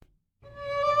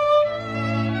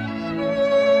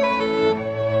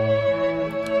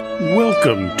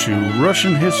Welcome to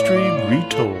Russian History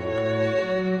Retold,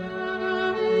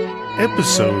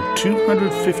 Episode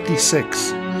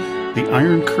 256, The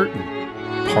Iron Curtain,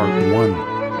 Part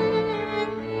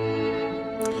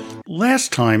 1.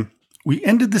 Last time, we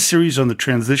ended the series on the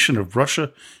transition of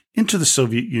Russia into the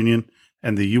Soviet Union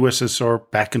and the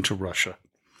USSR back into Russia.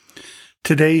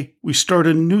 Today, we start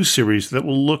a new series that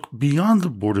will look beyond the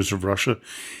borders of Russia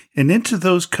and into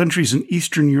those countries in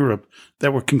Eastern Europe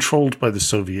that were controlled by the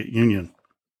Soviet Union.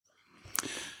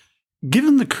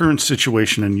 Given the current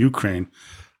situation in Ukraine,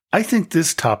 I think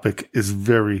this topic is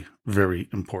very, very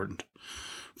important.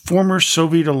 Former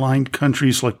Soviet-aligned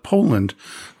countries like Poland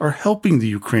are helping the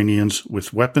Ukrainians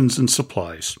with weapons and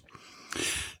supplies.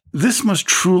 This must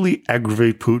truly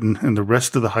aggravate Putin and the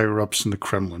rest of the higher-ups in the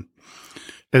Kremlin,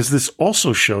 as this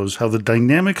also shows how the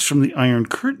dynamics from the Iron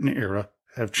Curtain era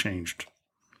have changed.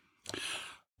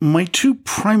 My two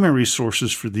primary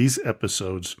sources for these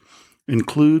episodes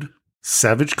include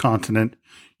Savage Continent,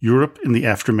 Europe in the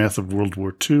Aftermath of World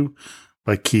War II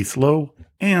by Keith Lowe,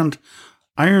 and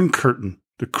Iron Curtain,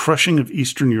 The Crushing of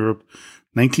Eastern Europe,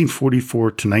 1944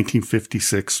 to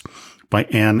 1956 by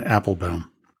Anne Applebaum.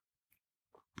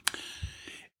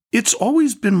 It's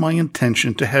always been my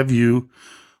intention to have you,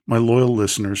 my loyal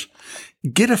listeners,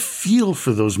 get a feel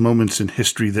for those moments in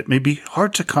history that may be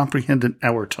hard to comprehend in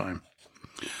our time.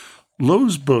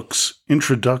 Lowe's book's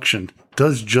introduction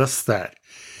does just that.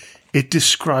 It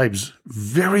describes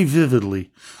very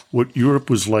vividly what Europe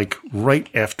was like right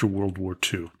after World War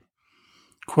II.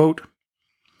 Quote,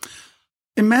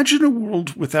 "Imagine a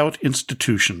world without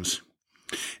institutions.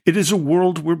 It is a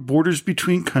world where borders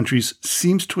between countries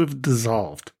seems to have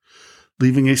dissolved,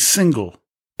 leaving a single,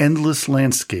 endless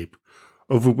landscape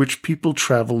over which people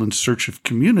travel in search of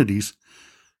communities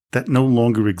that no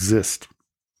longer exist.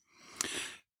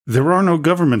 There are no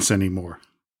governments anymore,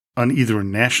 on either a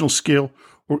national scale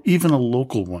or even a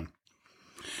local one.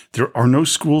 There are no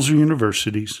schools or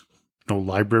universities, no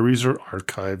libraries or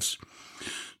archives,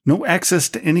 no access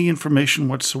to any information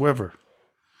whatsoever.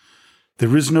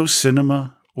 There is no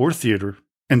cinema or theater,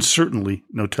 and certainly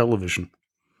no television.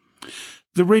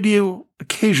 The radio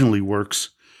occasionally works,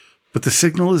 but the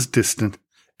signal is distant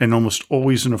and almost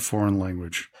always in a foreign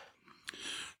language.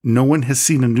 No one has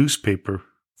seen a newspaper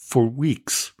for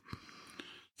weeks.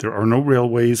 There are no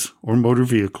railways or motor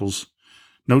vehicles,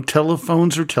 no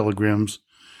telephones or telegrams,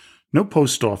 no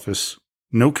post office,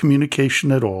 no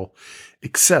communication at all,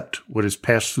 except what is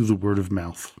passed through the word of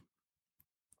mouth.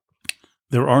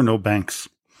 There are no banks.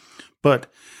 But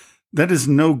that is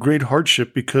no great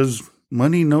hardship because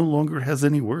money no longer has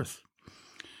any worth.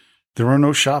 There are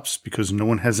no shops because no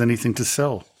one has anything to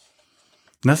sell.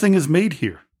 Nothing is made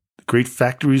here. The great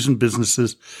factories and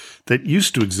businesses that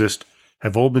used to exist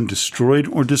have all been destroyed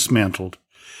or dismantled,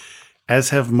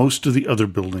 as have most of the other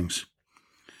buildings.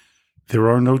 There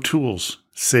are no tools,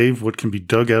 save what can be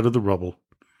dug out of the rubble.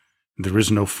 There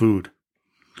is no food.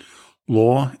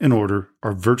 Law and order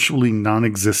are virtually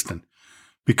non-existent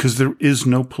because there is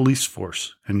no police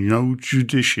force and no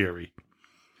judiciary.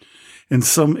 In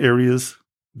some areas,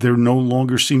 there no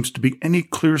longer seems to be any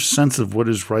clear sense of what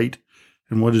is right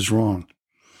and what is wrong.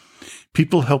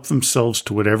 People help themselves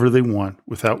to whatever they want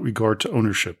without regard to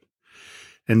ownership.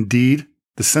 Indeed,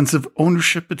 the sense of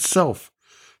ownership itself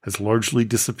has largely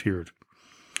disappeared.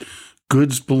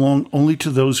 Goods belong only to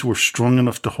those who are strong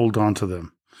enough to hold on to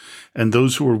them, and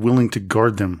those who are willing to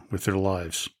guard them with their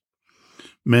lives.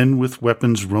 Men with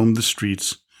weapons roam the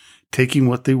streets, taking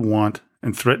what they want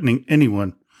and threatening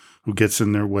anyone who gets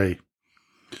in their way.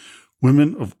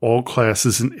 Women of all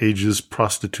classes and ages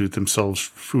prostitute themselves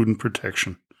for food and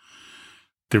protection.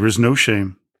 There is no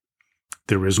shame.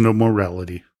 There is no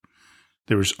morality.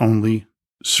 There is only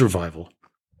survival."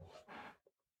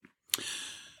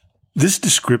 This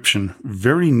description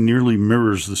very nearly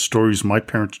mirrors the stories my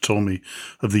parents told me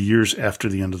of the years after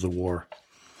the end of the war.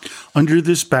 Under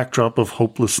this backdrop of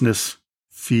hopelessness,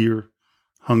 fear,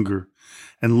 hunger,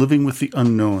 and living with the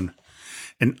unknown,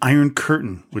 an iron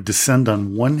curtain would descend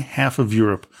on one half of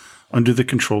Europe under the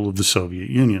control of the Soviet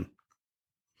Union.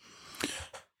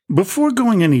 Before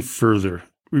going any further,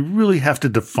 we really have to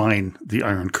define the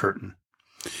Iron Curtain.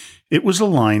 It was a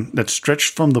line that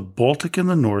stretched from the Baltic in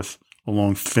the north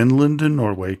along Finland and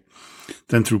Norway,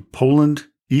 then through Poland,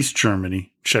 East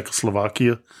Germany,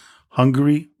 Czechoslovakia,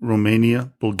 Hungary,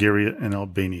 Romania, Bulgaria, and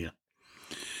Albania.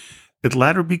 It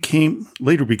later became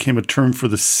a term for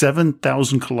the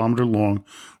 7,000-kilometer long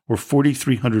or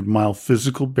 4,300-mile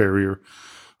physical barrier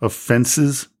of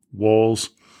fences, walls,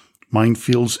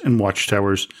 minefields, and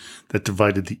watchtowers that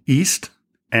divided the East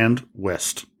and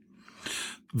West.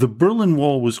 The Berlin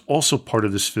Wall was also part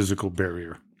of this physical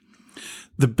barrier.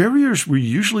 The barriers were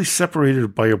usually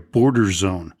separated by a border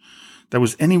zone that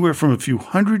was anywhere from a few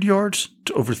hundred yards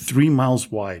to over 3 miles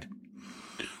wide.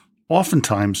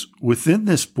 Oftentimes, within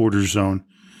this border zone,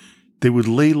 they would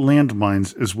lay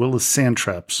landmines as well as sand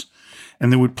traps,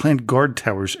 and they would plant guard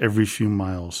towers every few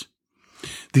miles.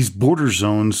 These border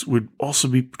zones would also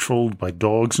be patrolled by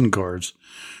dogs and guards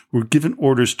who were given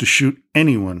orders to shoot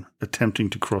anyone attempting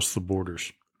to cross the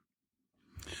borders.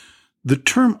 The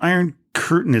term Iron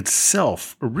Curtain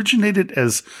itself originated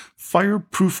as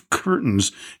fireproof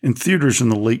curtains in theaters in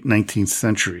the late 19th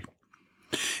century.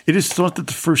 It is thought that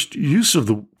the first use of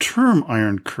the term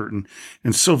Iron Curtain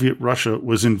in Soviet Russia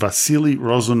was in Vasily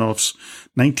Rozanov's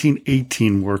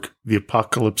 1918 work, The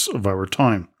Apocalypse of Our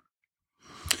Time.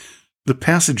 The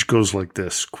passage goes like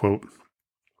this, quote,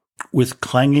 "With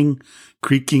clanging,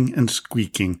 creaking, and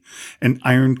squeaking, an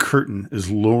iron curtain is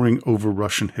lowering over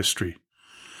Russian history.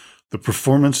 The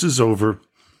performance is over.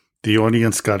 The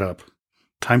audience got up.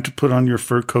 Time to put on your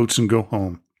fur coats and go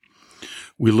home.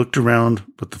 We looked around,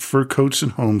 but the fur coats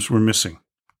and homes were missing."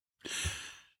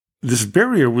 This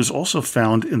barrier was also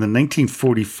found in the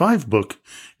 1945 book,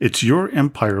 It's Your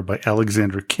Empire by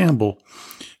Alexander Campbell,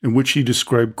 in which he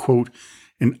described, quote,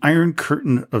 "an iron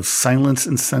curtain of silence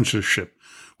and censorship,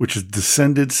 which has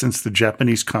descended since the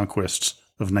Japanese conquests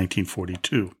of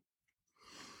 1942.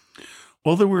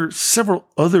 While there were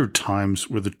several other times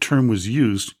where the term was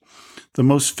used, the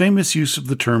most famous use of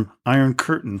the term Iron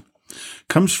Curtain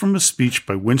comes from a speech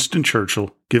by Winston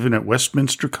Churchill given at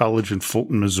Westminster College in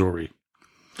Fulton, Missouri.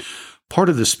 Part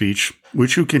of the speech,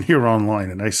 which you can hear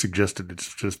online, and I suggested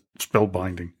it's just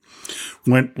spellbinding,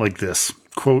 went like this,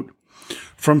 quote,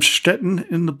 "From Stettin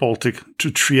in the Baltic to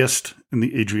Trieste in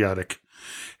the Adriatic,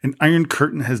 an iron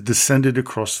curtain has descended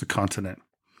across the continent.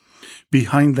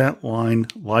 Behind that line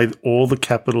lie all the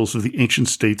capitals of the ancient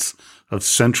states of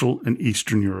Central and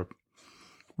Eastern Europe.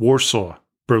 Warsaw,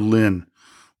 Berlin,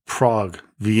 Prague,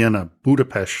 Vienna,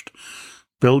 Budapest,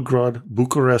 Belgrade,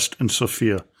 Bucharest, and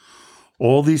Sofia.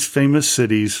 All these famous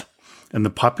cities and the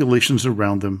populations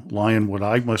around them lie in what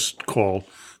I must call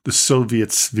the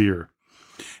Soviet sphere,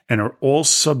 and are all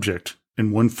subject,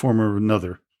 in one form or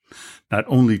another, not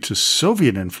only to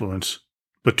Soviet influence,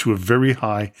 but to a very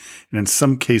high and in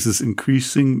some cases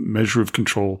increasing measure of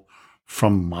control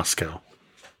from Moscow."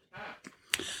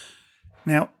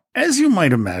 Now, as you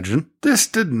might imagine, this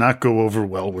did not go over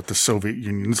well with the Soviet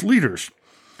Union's leaders.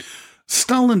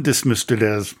 Stalin dismissed it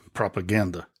as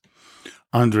propaganda.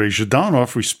 Andrei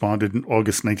Zhdanov responded in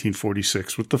August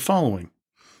 1946 with the following,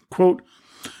 quote,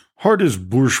 "Hard as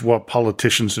bourgeois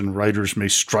politicians and writers may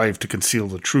strive to conceal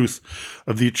the truth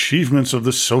of the achievements of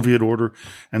the Soviet order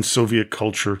and Soviet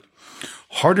culture,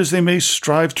 hard as they may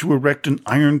strive to erect an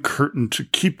iron curtain to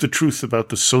keep the truth about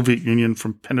the Soviet Union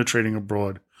from penetrating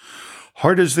abroad,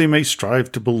 hard as they may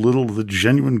strive to belittle the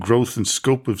genuine growth and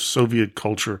scope of Soviet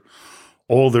culture,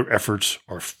 all their efforts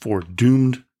are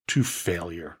foredoomed to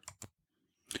failure."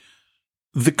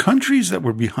 The countries that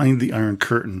were behind the Iron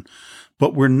Curtain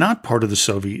but were not part of the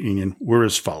Soviet Union were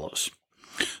as follows: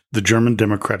 the German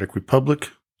Democratic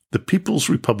Republic, the People's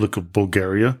Republic of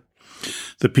Bulgaria,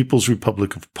 the People's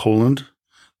Republic of Poland,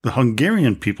 the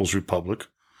Hungarian People's Republic,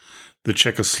 the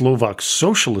Czechoslovak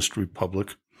Socialist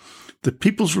Republic, the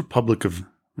People's Republic of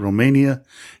Romania,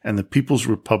 and the People's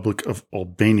Republic of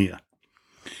Albania.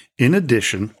 In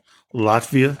addition,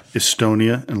 Latvia,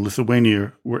 Estonia, and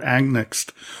Lithuania were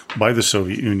annexed by the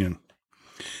Soviet Union.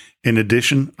 In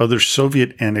addition, other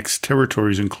Soviet-annexed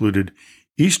territories included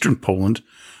Eastern Poland,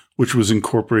 which was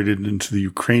incorporated into the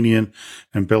Ukrainian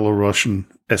and Belarusian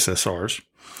SSRs,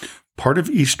 part of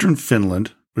Eastern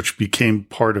Finland, which became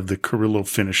part of the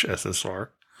Kyrillo-Finnish SSR,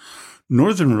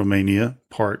 Northern Romania,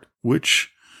 part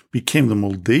which became the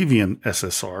Moldavian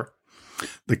SSR,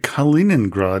 the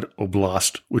Kaliningrad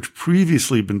Oblast, which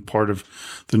previously had been part of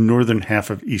the northern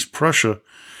half of East Prussia,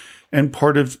 and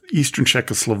part of eastern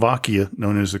Czechoslovakia,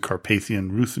 known as the Carpathian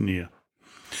Ruthenia.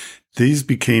 These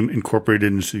became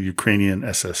incorporated into the Ukrainian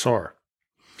SSR.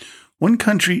 One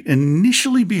country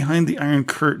initially behind the Iron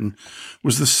Curtain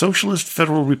was the Socialist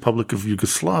Federal Republic of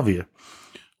Yugoslavia,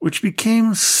 which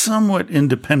became somewhat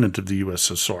independent of the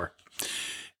USSR.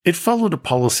 It followed a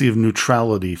policy of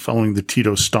neutrality following the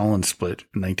Tito-Stalin split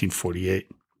in 1948.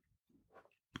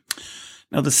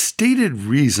 Now, the stated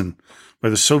reason by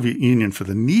the Soviet Union for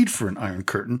the need for an Iron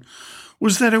Curtain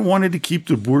was that it wanted to keep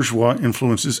the bourgeois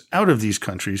influences out of these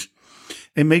countries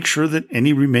and make sure that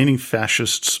any remaining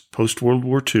fascists post-World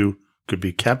War II could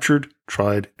be captured,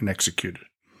 tried, and executed.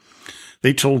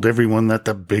 They told everyone that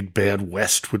the big bad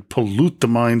West would pollute the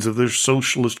minds of their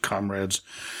socialist comrades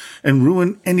and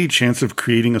ruin any chance of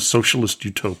creating a socialist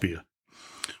utopia.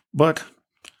 But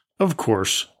Of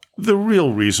course, the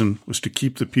real reason was to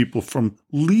keep the people from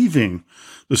leaving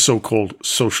the so-called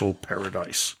social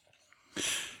paradise.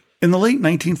 In the late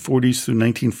 1940s through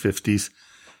 1950s,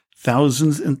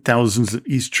 thousands and thousands of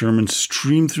East Germans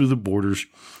streamed through the borders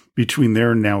between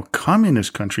their now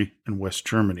communist country and West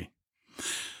Germany.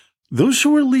 Those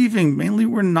who were leaving mainly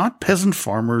were not peasant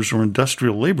farmers or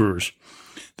industrial laborers.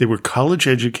 They were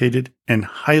college-educated and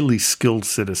highly skilled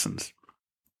citizens.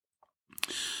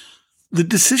 The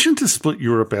decision to split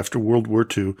Europe after World War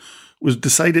II was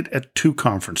decided at two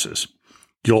conferences: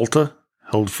 Yalta,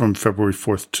 held from February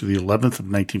 4th to the 11th of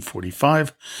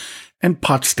 1945, and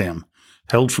Potsdam,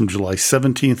 held from July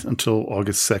 17th until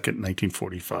August 2nd,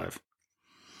 1945.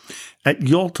 At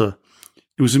Yalta,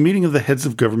 it was a meeting of the heads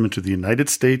of government of the United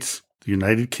States, the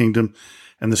United Kingdom,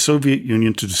 and the Soviet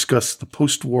Union to discuss the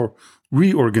post-war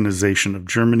reorganization of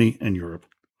Germany and Europe.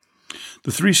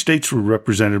 The three states were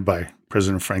represented by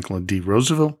President Franklin D.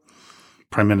 Roosevelt,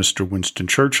 Prime Minister Winston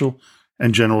Churchill,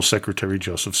 and General Secretary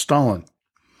Joseph Stalin.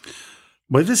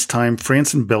 By this time,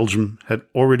 France and Belgium had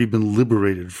already been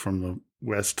liberated from the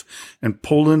West, and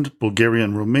Poland, Bulgaria,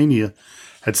 and Romania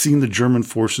had seen the German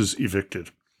forces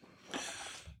evicted.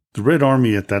 The Red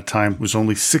Army at that time was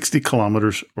only 60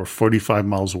 kilometers or 45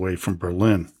 miles away from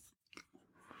Berlin.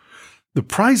 The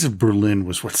prize of Berlin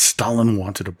was what Stalin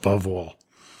wanted above all,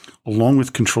 along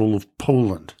with control of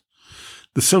Poland.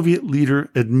 The Soviet leader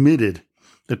admitted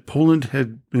that Poland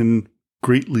had been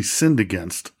greatly sinned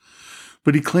against,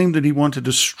 but he claimed that he wanted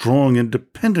a strong,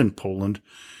 independent Poland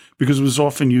because it was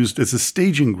often used as a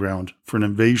staging ground for an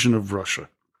invasion of Russia.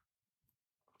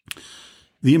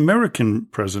 The American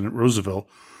President Roosevelt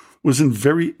was in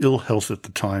very ill health at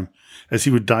the time, as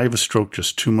he would die of a stroke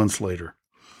just 2 months later.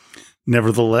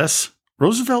 Nevertheless,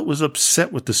 Roosevelt was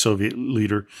upset with the Soviet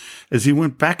leader as he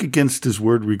went back against his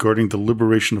word regarding the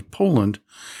liberation of Poland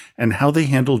and how they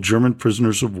handled German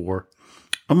prisoners of war,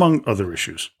 among other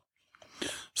issues.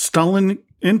 Stalin,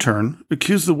 in turn,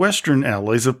 accused the Western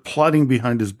allies of plotting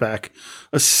behind his back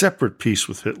a separate peace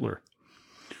with Hitler.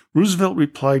 Roosevelt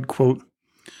replied, quote,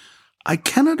 "I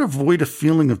cannot avoid a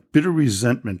feeling of bitter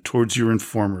resentment towards your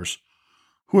informers,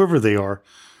 whoever they are,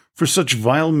 for such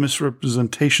vile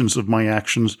misrepresentations of my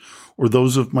actions or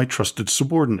those of my trusted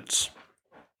subordinates."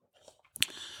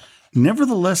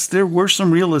 Nevertheless, there were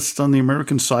some realists on the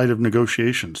American side of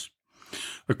negotiations.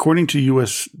 According to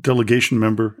U.S. delegation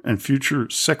member and future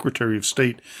Secretary of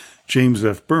State James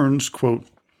F. Burns, quote,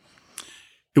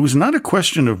 "It was not a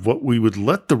question of what we would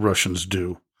let the Russians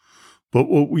do, but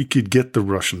what we could get the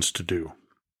Russians to do."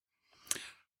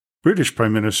 British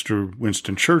Prime Minister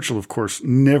Winston Churchill, of course,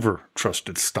 never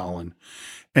trusted Stalin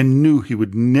and knew he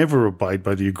would never abide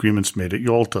by the agreements made at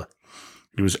Yalta.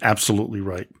 He was absolutely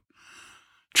right.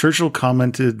 Churchill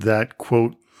commented that,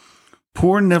 quote,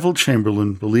 "Poor Neville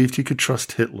Chamberlain believed he could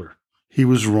trust Hitler. He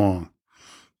was wrong.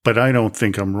 But I don't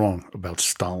think I'm wrong about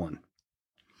Stalin."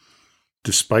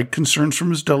 Despite concerns from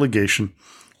his delegation,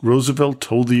 Roosevelt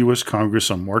told the U.S.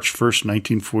 Congress on March 1st,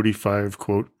 1945,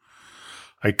 quote,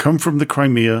 "I come from the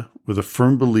Crimea with a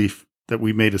firm belief that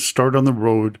we made a start on the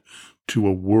road to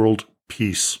a world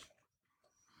peace."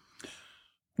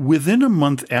 Within a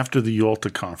month after the Yalta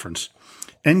Conference,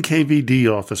 NKVD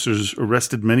officers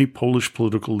arrested many Polish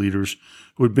political leaders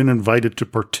who had been invited to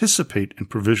participate in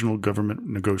provisional government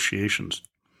negotiations.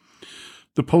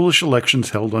 The Polish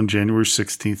elections held on January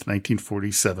 16,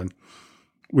 1947,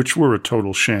 which were a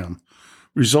total sham,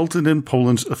 resulted in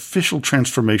Poland's official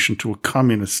transformation to a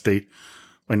communist state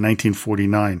by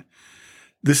 1949.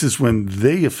 This is when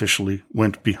they officially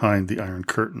went behind the Iron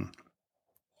Curtain.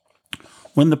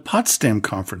 When the Potsdam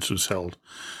Conference was held,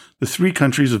 the three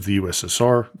countries of the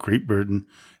USSR, Great Britain,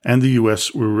 and the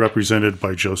U.S. were represented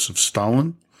by Joseph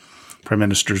Stalin, Prime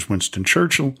Ministers Winston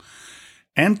Churchill,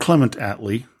 and Clement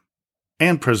Attlee,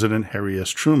 and President Harry S.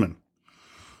 Truman.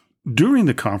 During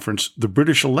the conference, the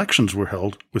British elections were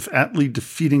held, with Attlee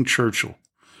defeating Churchill.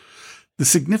 The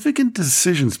significant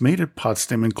decisions made at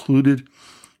Potsdam included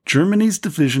Germany's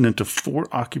division into 4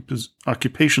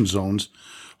 occupation zones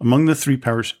among the three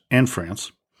powers and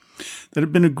France that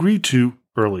had been agreed to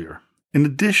earlier. In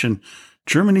addition,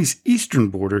 Germany's eastern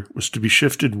border was to be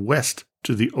shifted west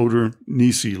to the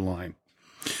Oder-Neisse line.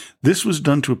 This was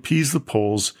done to appease the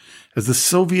Poles, as the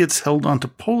Soviets held on to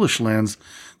Polish lands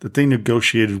that they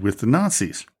negotiated with the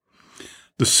Nazis.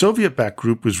 The Soviet-backed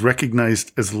group was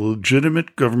recognized as the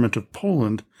legitimate government of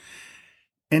Poland,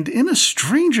 and in a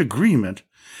strange agreement,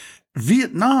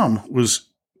 Vietnam was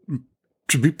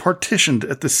to be partitioned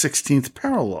at the 16th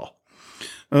parallel.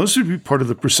 Now, this would be part of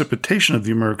the precipitation of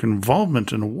the American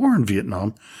involvement in a war in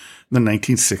Vietnam in the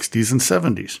 1960s and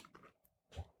 70s.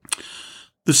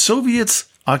 The Soviets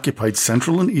occupied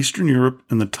Central and Eastern Europe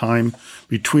in the time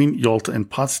between Yalta and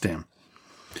Potsdam.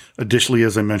 Additionally,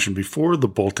 as I mentioned before, the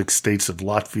Baltic states of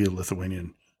Latvia, Lithuania,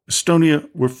 and Estonia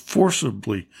were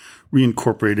forcibly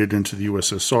reincorporated into the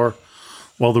USSR,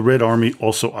 while the Red Army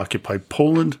also occupied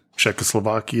Poland,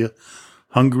 Czechoslovakia,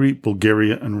 Hungary,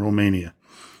 Bulgaria, and Romania.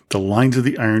 The lines of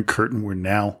the Iron Curtain were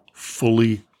now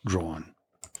fully drawn.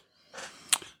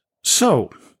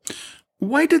 So,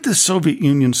 why did the Soviet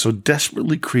Union so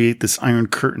desperately create this Iron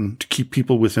Curtain to keep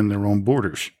people within their own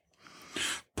borders?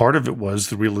 Part of it was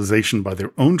the realization by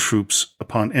their own troops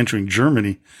upon entering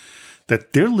Germany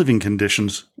that their living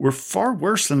conditions were far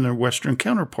worse than their Western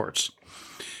counterparts.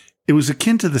 It was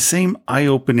akin to the same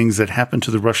eye-openings that happened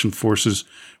to the Russian forces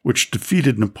which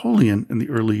defeated Napoleon in the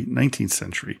early 19th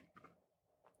century.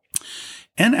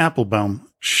 Anne Applebaum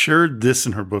shared this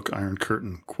in her book Iron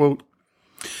Curtain, quote,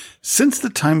 "Since the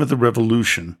time of the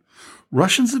Revolution,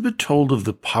 Russians have been told of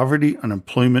the poverty,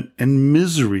 unemployment, and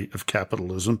misery of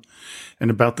capitalism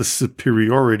and about the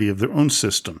superiority of their own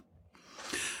system.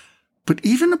 But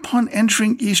even upon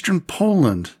entering eastern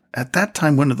Poland, at that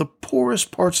time one of the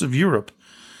poorest parts of Europe,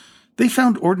 they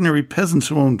found ordinary peasants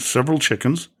who owned several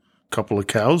chickens, a couple of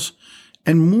cows,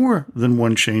 and more than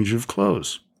one change of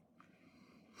clothes."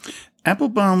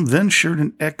 Applebaum then shared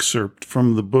an excerpt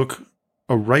from the book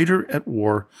A Writer at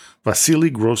War, Vasily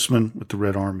Grossman with the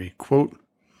Red Army. Quote,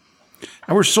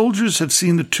 "Our soldiers have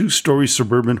seen the 2-story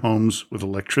suburban homes with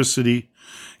electricity,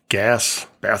 gas,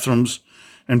 bathrooms,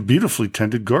 and beautifully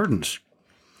tended gardens.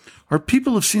 Our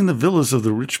people have seen the villas of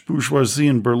the rich bourgeoisie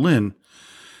in Berlin,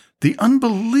 the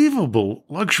unbelievable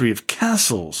luxury of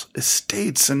castles,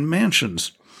 estates, and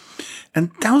mansions.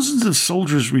 And thousands of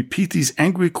soldiers repeat these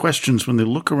angry questions when they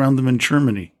look around them in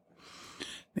Germany.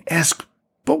 They ask,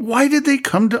 but why did they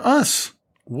come to us?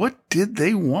 What did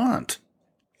they want?"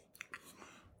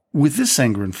 With this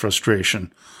anger and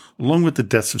frustration, along with the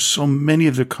deaths of so many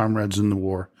of their comrades in the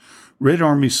war, Red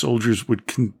Army soldiers would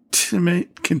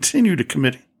continue to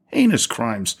commit heinous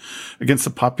crimes against the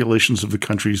populations of the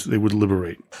countries they would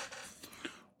liberate.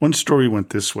 One story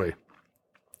went this way.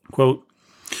 Quote,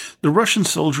 "The Russian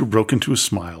soldier broke into a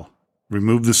smile,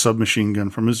 removed the submachine gun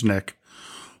from his neck,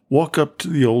 walked up to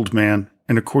the old man,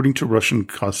 and according to Russian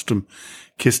custom,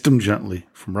 kissed him gently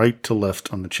from right to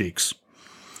left on the cheeks.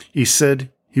 He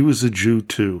said he was a Jew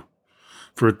too.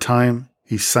 For a time,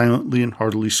 he silently and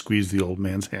heartily squeezed the old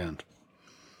man's hand.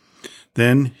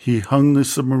 Then he hung the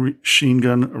submachine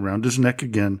gun around his neck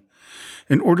again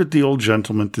and ordered the old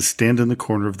gentleman to stand in the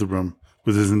corner of the room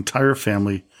with his entire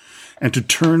family and to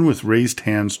turn with raised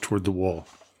hands toward the wall.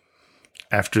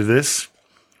 After this,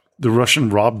 the Russian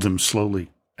robbed them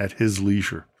slowly at his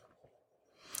leisure."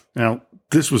 Now,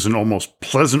 this was an almost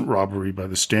pleasant robbery by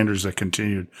the standards that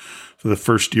continued for the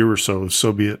first year or so of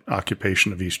Soviet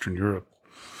occupation of Eastern Europe.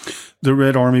 The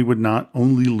Red Army would not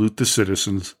only loot the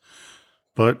citizens,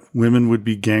 but women would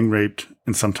be gang raped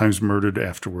and sometimes murdered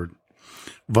afterward.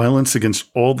 Violence against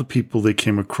all the people they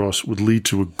came across would lead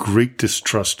to a great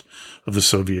distrust of the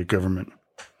Soviet government.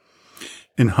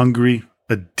 In Hungary,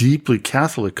 a deeply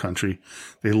Catholic country,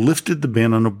 they lifted the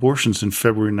ban on abortions in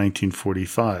February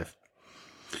 1945.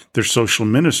 Their social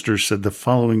minister said the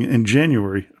following in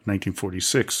January of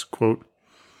 1946, quote,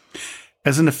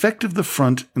 "As an effect of the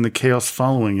front and the chaos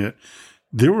following it,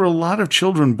 there were a lot of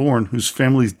children born whose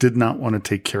families did not want to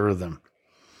take care of them.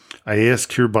 I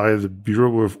ask hereby the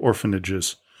Bureau of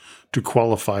Orphanages to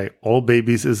qualify all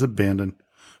babies as abandoned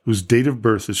whose date of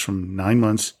birth is from 9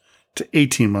 months to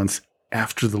 18 months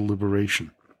after the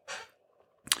liberation."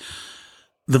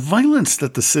 The violence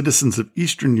that the citizens of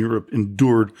Eastern Europe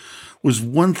endured was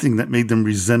one thing that made them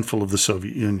resentful of the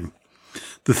Soviet Union.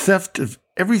 The theft of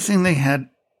everything they had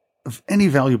of any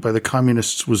value by the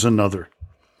communists was another.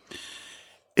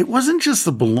 It wasn't just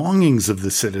the belongings of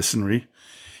the citizenry.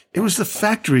 It was the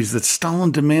factories that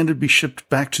Stalin demanded be shipped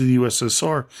back to the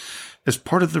USSR as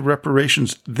part of the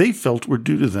reparations they felt were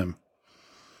due to them.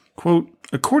 Quote,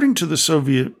 "According to the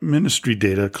Soviet ministry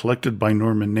data collected by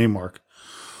Norman Naimark,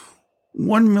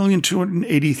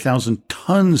 1,280,000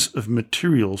 tons of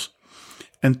materials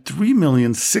and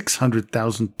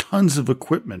 3,600,000 tons of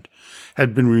equipment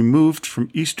had been removed from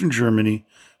Eastern Germany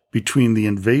between the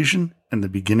invasion and the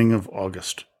beginning of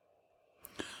August."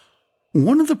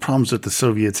 One of the problems that the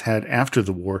Soviets had after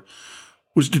the war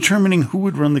was determining who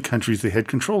would run the countries they had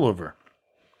control over.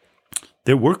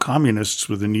 There were communists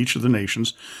within each of the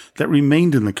nations that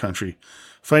remained in the country,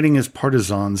 fighting as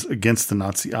partisans against the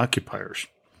Nazi occupiers.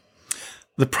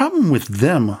 The problem with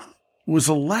them was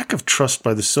a lack of trust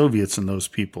by the Soviets in those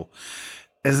people,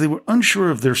 as they were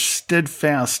unsure of their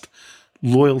steadfast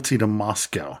loyalty to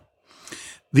Moscow.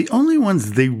 The only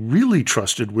ones they really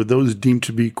trusted were those deemed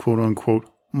to be quote-unquote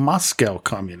Moscow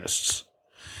communists.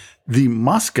 The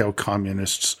Moscow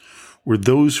communists were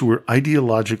those who were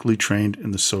ideologically trained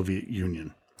in the Soviet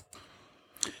Union.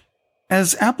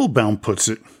 As Applebaum puts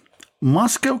it,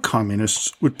 Moscow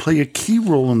communists would play a key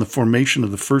role in the formation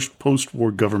of the first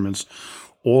post-war governments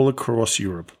all across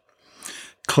Europe.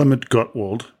 Klement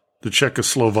Gottwald, the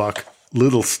Czechoslovak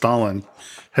Little Stalin,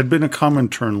 had been a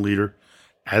Comintern leader,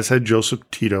 as had Joseph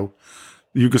Tito,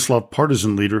 the Yugoslav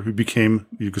partisan leader who became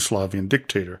the Yugoslavian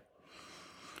dictator.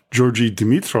 Georgy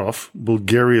Dimitrov,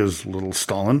 Bulgaria's Little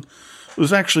Stalin,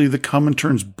 was actually the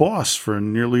Comintern's boss for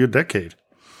nearly a decade.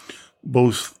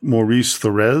 Both Maurice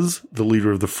Thorez, the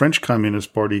leader of the French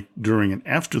Communist Party during and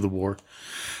after the war,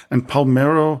 and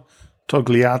Palmiro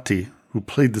Togliatti, who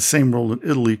played the same role in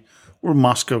Italy, were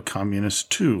Moscow communists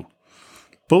too.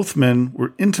 Both men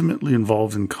were intimately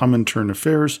involved in Comintern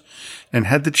affairs, and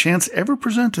had the chance ever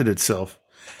presented itself,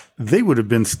 they would have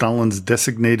been Stalin's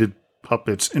designated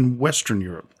puppets in Western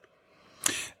Europe.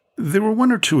 There were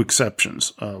one or two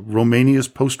exceptions. Romania's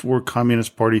post-war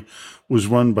Communist Party was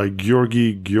run by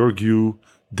Gheorghe Gheorghiu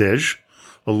Dej,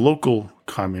 a local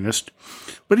communist,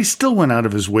 but he still went out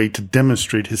of his way to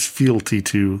demonstrate his fealty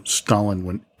to Stalin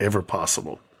whenever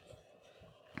possible.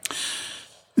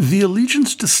 The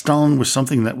allegiance to Stalin was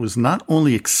something that was not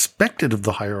only expected of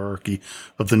the hierarchy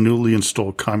of the newly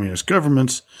installed communist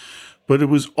governments, but it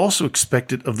was also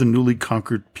expected of the newly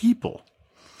conquered people.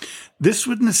 This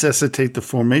would necessitate the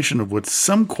formation of what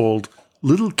some called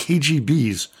little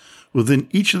KGBs within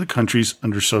each of the countries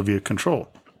under Soviet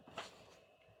control.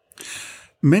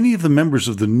 Many of the members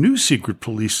of the new secret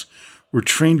police were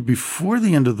trained before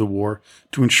the end of the war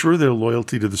to ensure their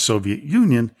loyalty to the Soviet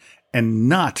Union and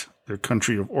not their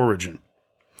country of origin.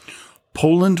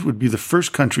 Poland would be the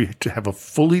first country to have a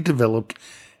fully developed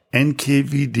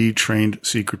NKVD-trained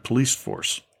secret police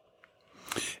force.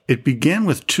 It began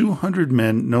with 200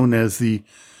 men known as the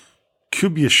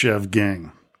Kuibyshev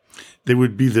Gang. They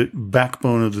would be the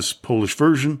backbone of this Polish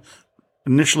version,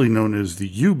 initially known as the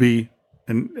UB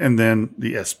and then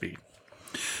the SB.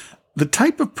 The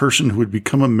type of person who would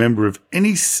become a member of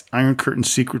any Iron Curtain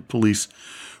secret police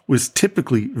was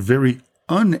typically very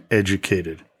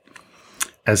uneducated.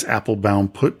 As Applebaum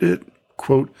put it,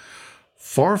 quote,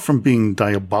 far from being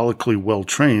diabolically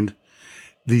well-trained,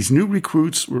 these new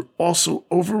recruits were also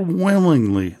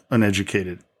overwhelmingly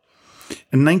uneducated.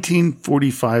 In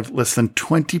 1945, less than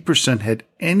 20% had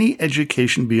any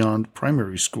education beyond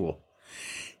primary school.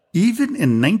 Even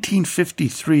in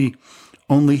 1953,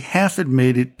 only half had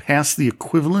made it past the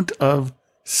equivalent of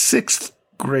 6th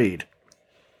grade.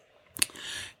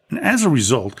 And as a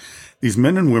result, these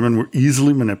men and women were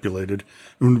easily manipulated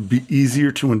and would be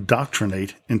easier to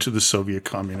indoctrinate into the Soviet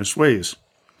communist ways.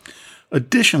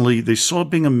 Additionally, they saw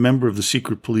being a member of the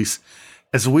secret police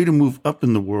as a way to move up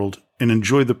in the world and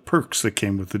enjoy the perks that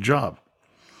came with the job.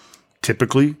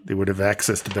 Typically, they would have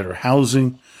access to better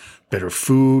housing, better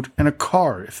food, and a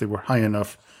car if they were high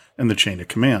enough in the chain of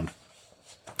command.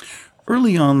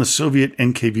 Early on, the Soviet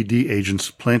NKVD agents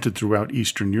planted throughout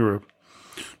Eastern Europe,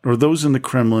 nor those in the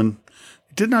Kremlin,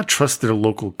 did not trust their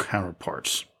local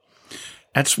counterparts.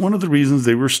 That's one of the reasons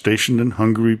they were stationed in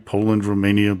Hungary, Poland,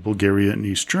 Romania, Bulgaria, and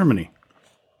East Germany.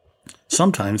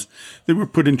 Sometimes they were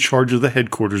put in charge of the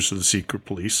headquarters of the secret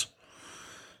police.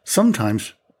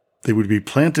 Sometimes they would be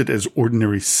planted as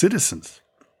ordinary citizens.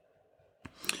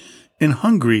 In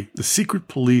Hungary, the secret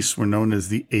police were known as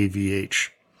the AVH.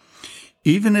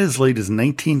 Even as late as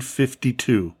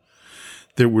 1952,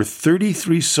 there were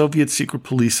 33 Soviet secret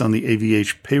police on the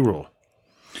AVH payroll.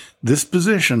 This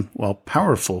position, while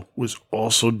powerful, was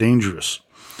also dangerous.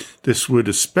 This would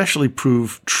especially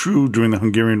prove true during the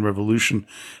Hungarian Revolution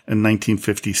in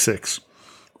 1956.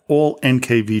 All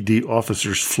NKVD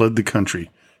officers fled the country,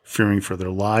 fearing for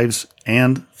their lives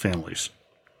and families.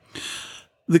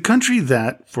 The country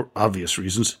that, for obvious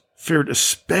reasons, fared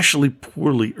especially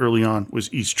poorly early on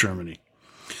was East Germany.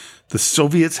 The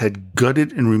Soviets had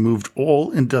gutted and removed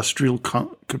all industrial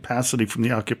capacity from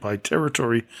the occupied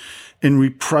territory in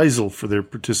reprisal for their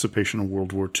participation in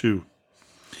World War II.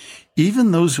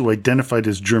 Even those who identified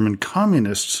as German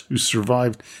communists who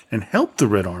survived and helped the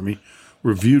Red Army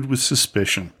were viewed with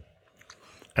suspicion.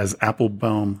 As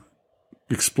Applebaum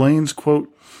explains,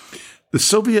 quote, the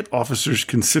Soviet officers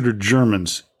considered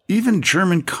Germans, even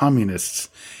German communists,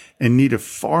 in need of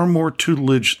far more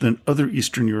tutelage than other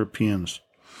Eastern Europeans.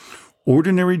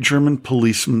 Ordinary German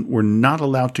policemen were not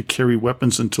allowed to carry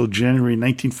weapons until January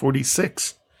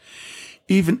 1946.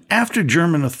 Even after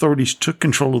German authorities took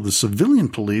control of the civilian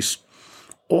police,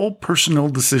 all personnel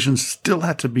decisions still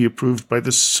had to be approved by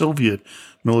the Soviet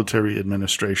military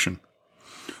administration.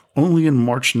 Only in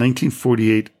March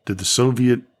 1948 did the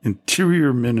Soviet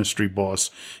Interior Ministry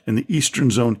boss in the Eastern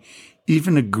Zone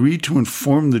even agree to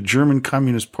inform the German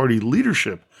Communist Party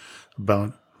leadership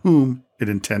about whom it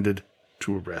intended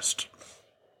to arrest.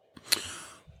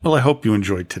 Well, I hope you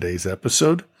enjoyed today's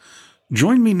episode.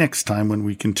 Join me next time when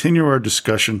we continue our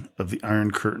discussion of the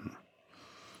Iron Curtain.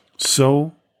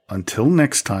 So, until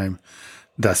next time,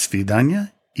 до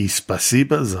свидания и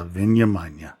спасибо за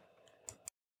внимание.